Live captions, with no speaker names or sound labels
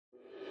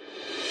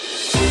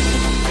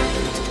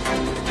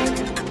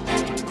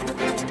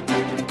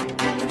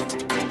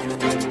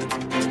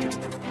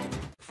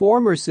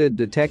Former CID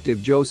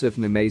detective Joseph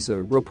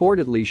Nemesa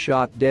reportedly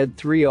shot dead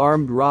 3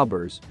 armed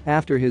robbers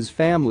after his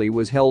family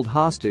was held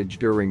hostage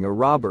during a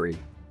robbery.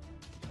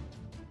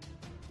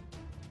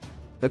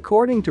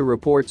 According to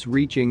reports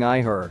reaching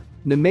IHR,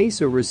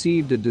 Nemesa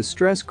received a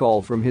distress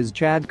call from his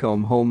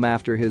Chadcombe home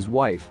after his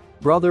wife,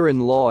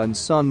 brother-in-law and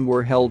son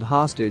were held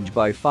hostage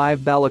by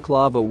 5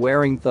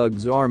 balaclava-wearing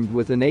thugs armed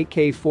with an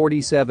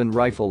AK-47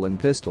 rifle and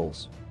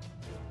pistols.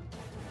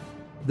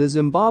 The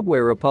Zimbabwe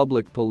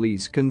Republic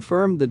Police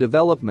confirmed the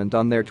development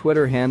on their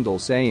Twitter handle,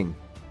 saying,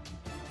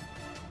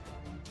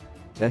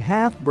 "At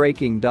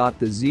half-breaking. The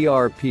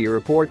ZRP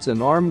reports an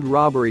armed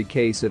robbery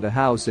case at a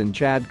house in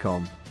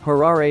Chadcombe,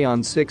 Harare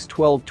on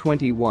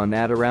 6/12/21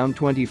 at around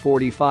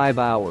 20:45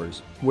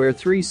 hours, where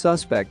 3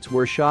 suspects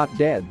were shot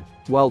dead,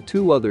 while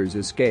 2 others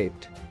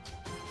escaped.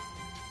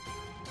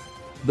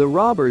 The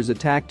robbers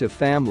attacked a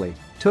family,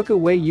 took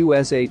away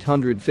US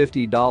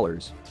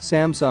 $850,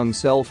 Samsung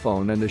cell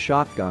phone and a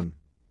shotgun."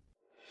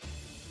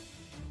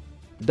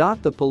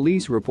 The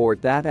police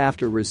report that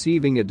after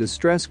receiving a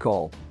distress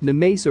call,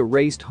 Nemesa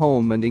raced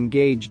home and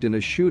engaged in a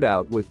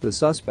shootout with the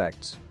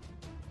suspects.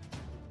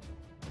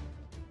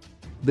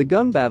 The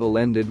gun battle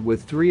ended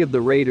with 3 of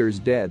the raiders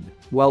dead,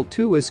 while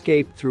 2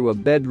 escaped through a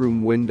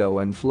bedroom window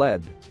and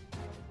fled.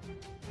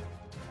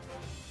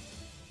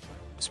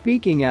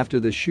 Speaking after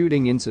the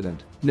shooting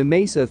incident,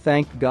 Nemesa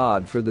thanked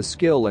God for the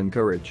skill and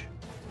courage.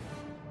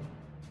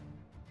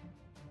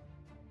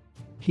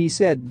 He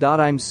said,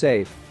 "I'm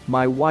safe,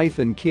 my wife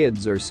and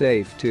kids are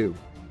safe too.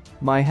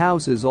 My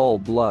house is all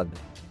blood.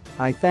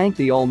 I thank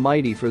the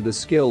Almighty for the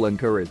skill and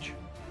courage."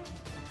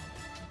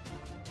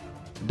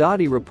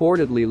 He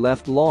reportedly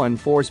left law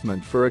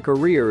enforcement for a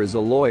career as a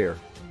lawyer.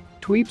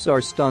 Tweeps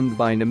are stunned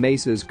by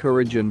Nemesa's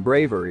courage and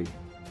bravery.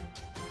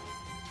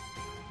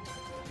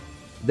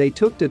 They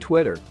took to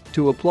Twitter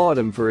to applaud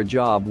him for a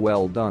job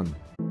well done.